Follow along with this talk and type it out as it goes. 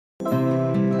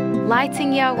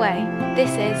Lighting your way.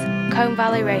 This is Colne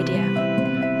Valley Radio.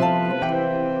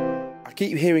 I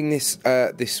keep hearing this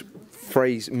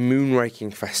phrase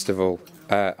Moonraking Festival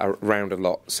around a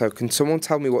lot. So can someone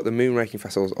tell me what the Moonraking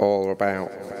Festival is all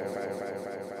about?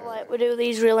 Like, we do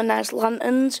these really nice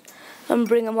lanterns and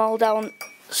bring them all down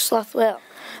Slaithwaite,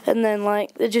 and then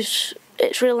like it's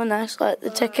really nice. Like they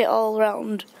take it all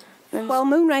around. Well,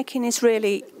 Moonraking is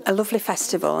really a lovely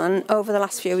festival, and over the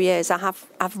last few years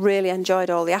I've really enjoyed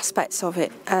all the aspects of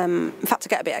it. In fact, I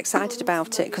get a bit excited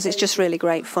about it because it's just really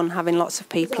great fun having lots of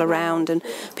people around and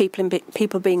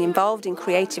people being involved in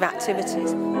creative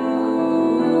activities.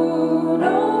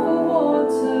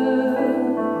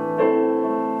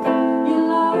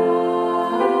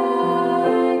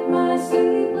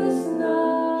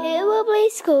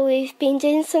 School, we've been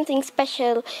doing something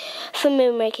special for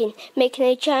Moonraking, making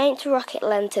a giant rocket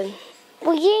lantern.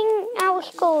 We in our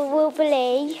school will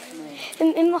be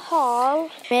in the hall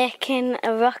making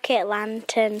a rocket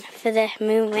lantern for the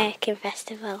Moonraking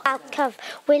Festival out of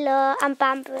willow and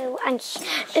bamboo and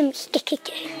sticky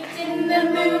cane. In the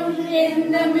moon,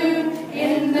 in the moon,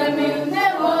 in the moon,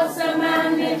 there was a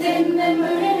man lived in the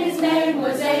moon, and his name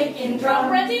was Aching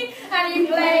Drum. Ready? And he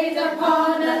played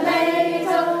upon a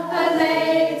ladle, a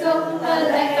ladle, a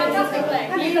ladle. Fantastic play.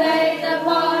 He played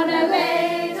upon a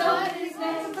ladle.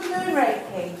 The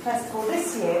Moonraking Festival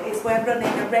this year is we're running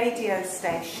a radio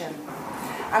station,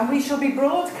 and we shall be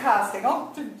broadcasting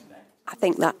on the internet. I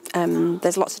think that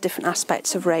there's lots of different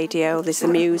aspects of radio. There's the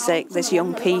music, there's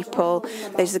young people,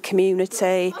 there's the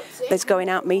community, there's going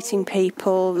out meeting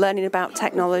people, learning about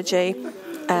technology,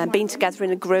 being together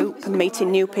in a group and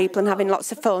meeting new people and having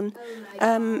lots of fun.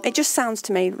 It just sounds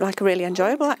to me like a really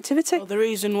enjoyable activity. Well, the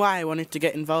reason why I wanted to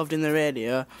get involved in the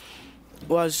radio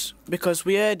was because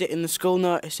we heard it in the school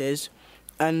notices,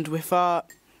 and we thought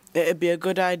it'd be a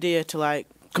good idea to like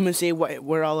come and see what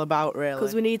we're all about, really.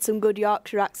 Because we need some good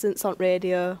Yorkshire accents on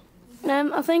radio.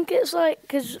 I think it's like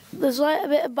because there's like a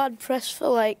bit of bad press for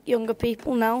like younger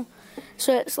people now,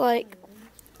 so it's like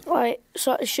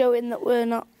sort of showing that we're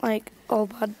not like all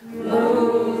bad.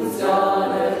 Moon's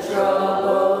gonna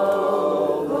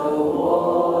trouble the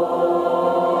water.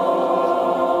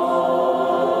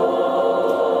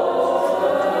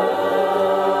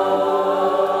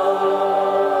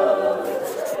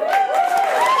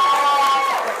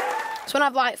 Just want to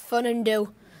have like fun and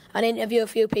do and interview a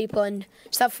few people and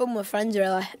just have fun with friends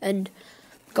really, and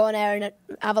go on air and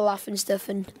have a laugh and stuff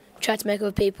and try to make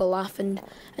other people laugh and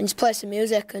just play some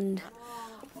music and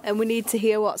we need to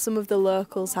hear what some of the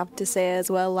locals have to say as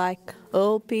well, like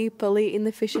old people eating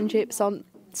the fish and chips on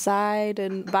side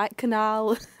and back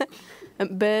canal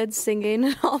and birds singing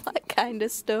and all that kind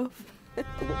of stuff.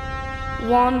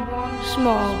 One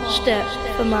small step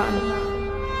for man.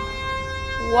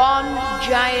 one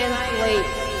giant leap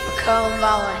for Colne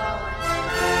Valley.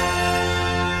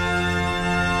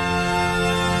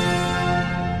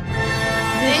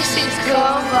 This is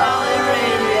Colne Valley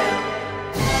Radio.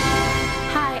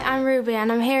 Hi, I'm Ruby and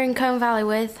I'm here in Colne Valley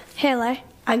with Haley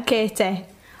and Katie.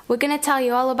 We're going to tell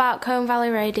you all about Colne Valley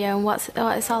Radio and what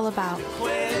it's all about.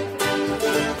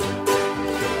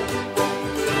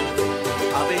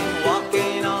 I've been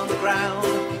walking on the ground,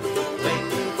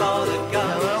 waiting for the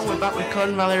guns. Hello, we're back with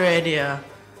Colne Valley Radio.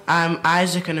 I'm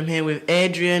Isaac and I'm here with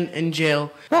Adrian and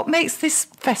Jill. What makes this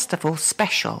festival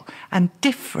special and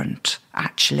different,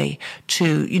 actually,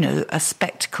 to, you know, a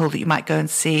spectacle that you might go and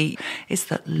see, is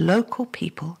that local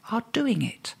people are doing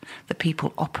it. The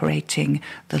people operating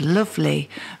the lovely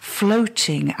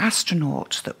floating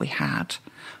astronaut that we had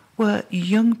were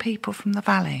young people from the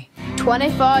valley.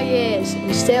 24 years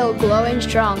and still glowing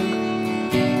strong.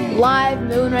 Live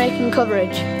Moonraking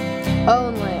coverage,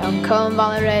 only on Colne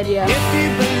Valley Radio.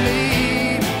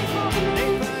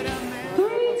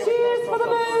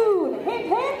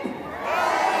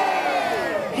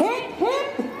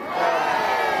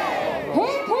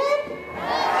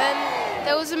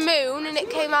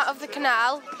 Came out of the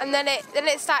canal and then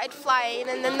it started flying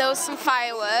and then there was some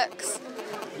fireworks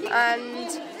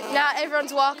and now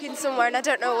everyone's walking somewhere and I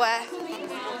don't know where.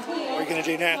 What are you going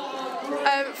to do now?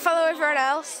 Follow everyone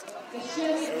else.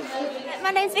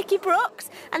 My name's Vicky Brooks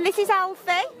and this is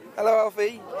Alfie. Hello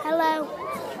Alfie. Hello.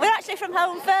 We're actually from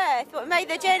Home Firth, but we made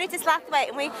the journey to Slaithwaite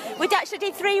and we'd actually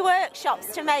did 3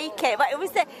 workshops to make it, but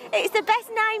it's the best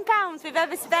 £9 we've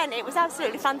ever spent. It was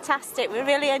absolutely fantastic. We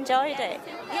really enjoyed it.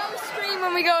 We always scream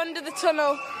when we go under the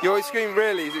tunnel. You always scream,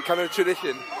 really? Is it kind of a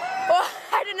tradition? Well,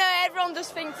 I don't know, everyone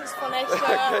just thinks it's funny, so...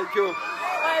 Okay, cool.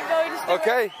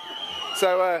 Okay,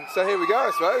 so here we go,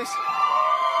 I suppose.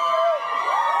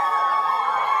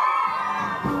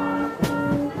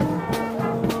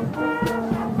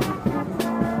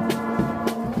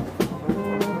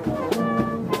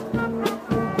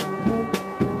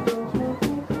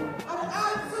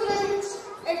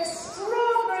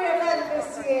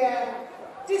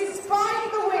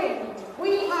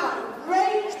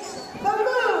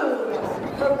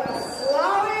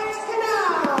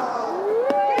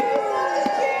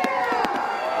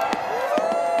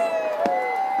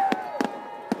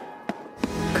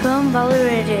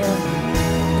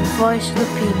 voice of the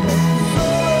people.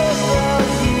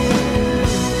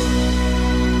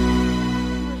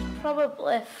 It was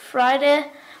probably Friday,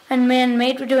 and me and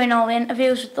Mead were doing all the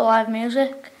interviews with the live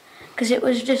music, because it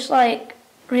was just like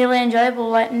really enjoyable,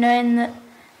 like knowing that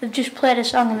they've just played a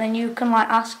song and then you can like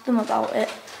ask them about it,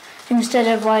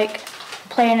 instead of like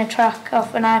playing a track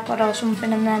off an iPod or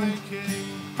something and then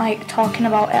like talking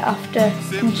about it after,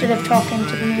 instead of talking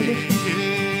to the musician.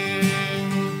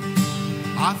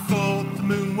 I thought the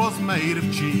moon was made of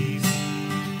cheese,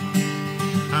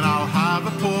 and I'll have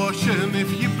a portion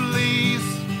if you please.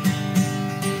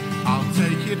 I'll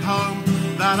take it home,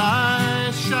 that I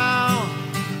shall.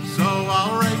 So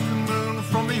I'll rake the moon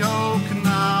from the old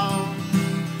canal.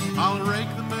 I'll rake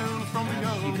the moon from the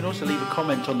old. You can also leave a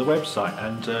comment on the website,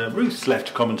 and Ruth's left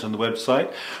a comment on the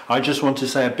website. I just want to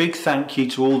say a big thank you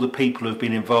to all the people who've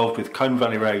been involved with Colne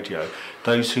Valley Radio,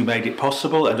 those who made it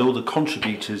possible, and all the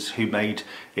contributors who made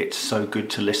it so good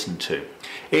to listen to.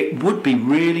 It would be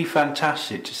really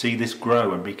fantastic to see this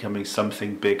grow and becoming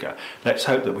something bigger. Let's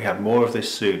hope that we have more of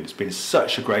this soon. It's been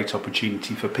such a great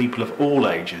opportunity for people of all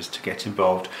ages to get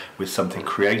involved with something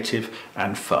creative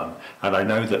and fun. And I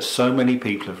know that so many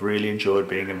people have really enjoyed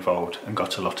being involved and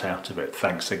got a lot out of it.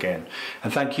 Thanks again.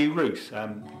 And thank you, Ruth.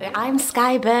 I'm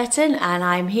Skye Burton, and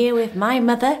I'm here with my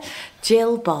mother,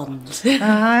 Jill Bond.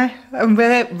 Hi, and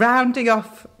we're rounding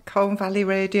off Colne Valley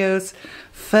Radio's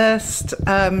first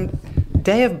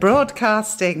day of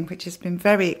broadcasting, which has been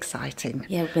very exciting.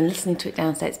 Yeah, we've been listening to it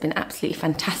downstairs. It's been absolutely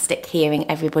fantastic hearing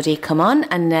everybody come on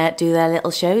and do their little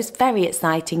shows. Very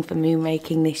exciting for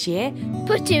Moonraking this year.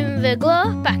 Putting the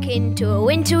glow back into a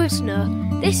winter of snow.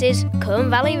 This is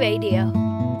Colne Valley Radio.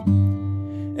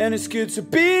 And it's good to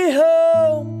be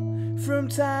home from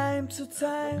time to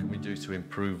time. What can we do to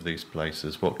improve these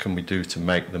places? What can we do to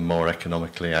make them more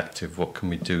economically active? What can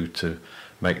we do to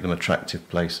make them attractive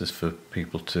places for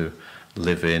people to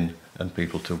live in and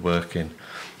people to work in?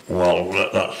 Well,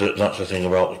 that's the thing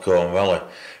about the Colne Valley.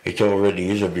 It already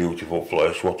is a beautiful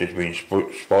place, what has been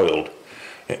spoiled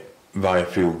by a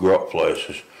few grot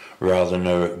places, rather than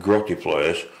a grotty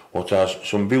place what has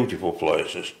some beautiful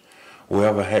places. We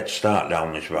have a head start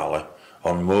down this valley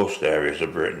on most areas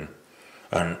of Britain,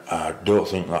 and I don't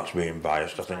think that's being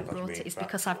biased. I think that's being It's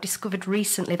because I've discovered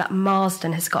recently that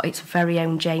Marsden has got its very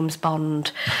own James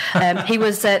Bond. He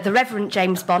was the Reverend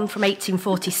James Bond from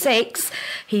 1846.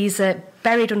 He's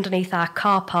buried underneath our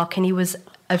car park, and he was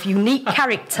a unique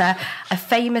character, a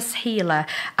famous healer,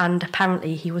 and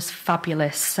apparently he was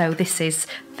fabulous. So this is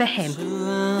for him.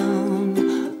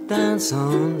 Dance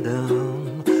on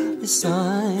down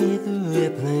beside the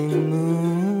rippling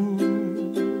moon.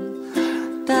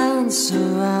 Dance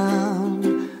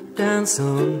around, dance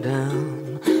on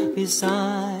down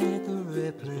beside the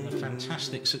rippling. A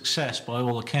fantastic success by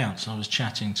all accounts. I was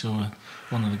chatting to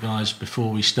one of the guys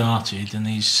before we started, and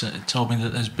he's told me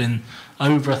that there's been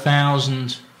over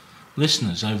 1,000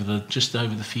 listeners just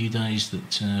over the few days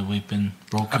that we've been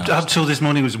broadcasting. Up till this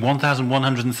morning it was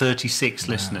 1,136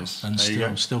 listeners. And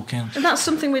still counting. And that's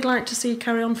something we'd like to see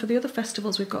carry on for the other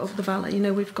festivals we've got over the valley. You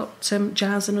know, we've got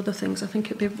jazz and other things. I think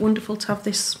it'd be wonderful to have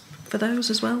this for those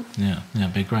as well. Yeah,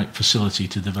 it'd be a great facility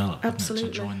to develop. Absolutely.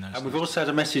 To join those. And we've also had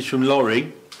a message from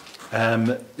Laurie.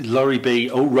 Laurie B,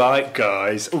 all right,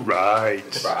 guys, all right,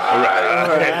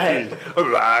 Laurie.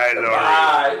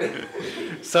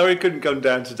 Sorry, couldn't come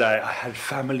down today. I had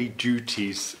family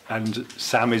duties, and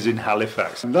Sam is in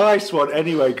Halifax. Nice one.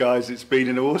 Anyway, guys, it's been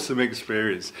an awesome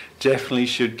experience. Definitely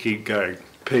should keep going.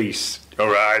 Peace. All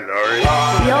right, Laurie.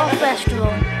 Your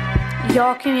festival,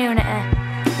 your community,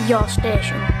 your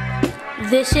station.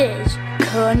 This is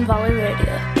Colne Valley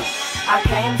Radio. I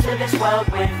came to this world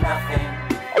with nothing.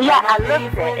 Yeah, I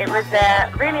loved it. It was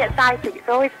really exciting. It's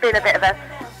always been a bit of a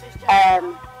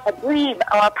dream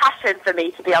or a passion for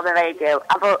me to be on the radio.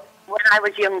 But when I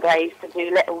was younger, I used to do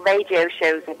little radio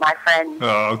shows with my friends.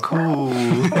 Oh, cool.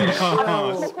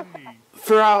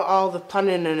 Throughout all the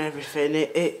planning and everything,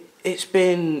 it's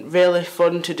been really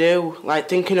fun to do, like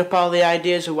thinking up all the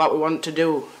ideas of what we want to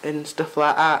do and stuff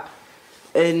like that.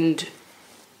 And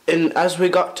as we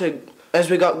got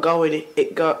going,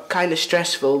 it got kind of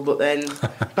stressful, but then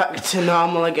back to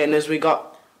normal again as we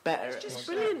got better. It's just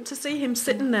brilliant to see him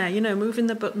sitting there, you know, moving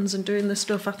the buttons and doing the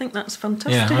stuff. I think that's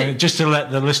fantastic. Yeah, I mean, just to let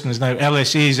the listeners know,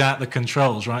 Ellis is at the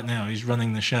controls right now. He's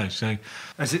running the show. So,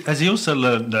 has he also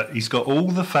learned that he's got all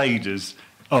the faders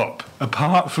up,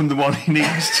 apart from the one he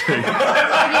needs to?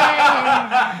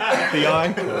 The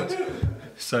iPod.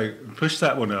 So push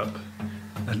that one up,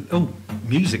 and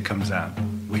music comes out.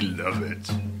 We love it.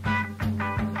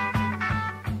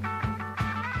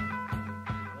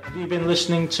 Have you been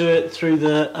listening to it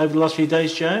over the last few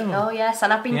days, Jo? Oh yes,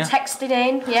 and I've been texted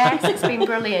in. Yes, it's been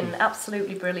brilliant,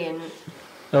 absolutely brilliant.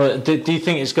 Do you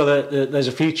think it's there's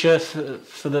a future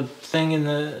for the thing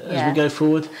as we go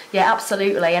forward? Yeah,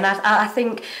 absolutely. And I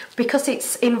think because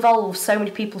it's involved so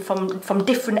many people from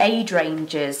different age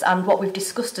ranges, and what we've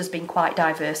discussed has been quite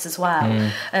diverse as well.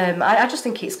 I just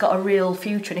think it's got a real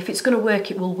future, and if it's going to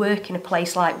work, it will work in a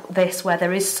place like this where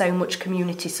there is so much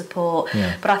community support.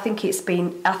 Yeah. But I think it's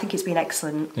been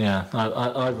excellent. Yeah,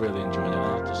 I've really enjoyed it,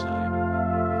 I have to say.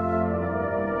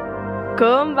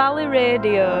 Colne Valley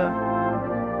Radio.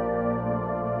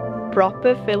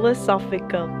 Proper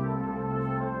philosophical.